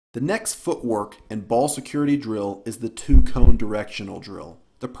The next footwork and ball security drill is the two-cone directional drill.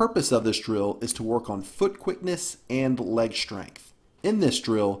 The purpose of this drill is to work on foot quickness and leg strength. In this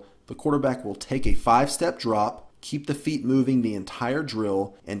drill, the quarterback will take a 5-step drop, keep the feet moving the entire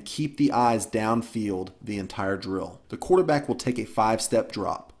drill, and keep the eyes downfield the entire drill. The quarterback will take a 5-step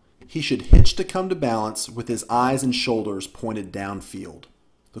drop. He should hitch to come to balance with his eyes and shoulders pointed downfield.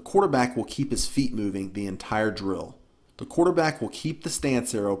 The quarterback will keep his feet moving the entire drill. The quarterback will keep the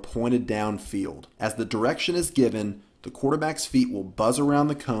stance arrow pointed downfield. As the direction is given, the quarterback's feet will buzz around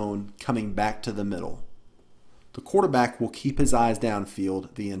the cone, coming back to the middle. The quarterback will keep his eyes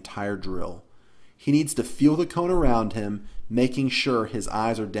downfield the entire drill. He needs to feel the cone around him, making sure his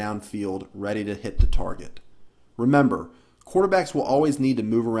eyes are downfield, ready to hit the target. Remember, quarterbacks will always need to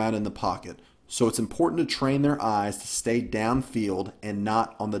move around in the pocket, so it's important to train their eyes to stay downfield and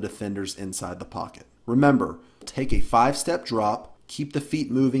not on the defenders inside the pocket. Remember, take a 5-step drop, keep the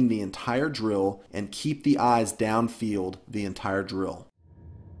feet moving the entire drill, and keep the eyes downfield the entire drill.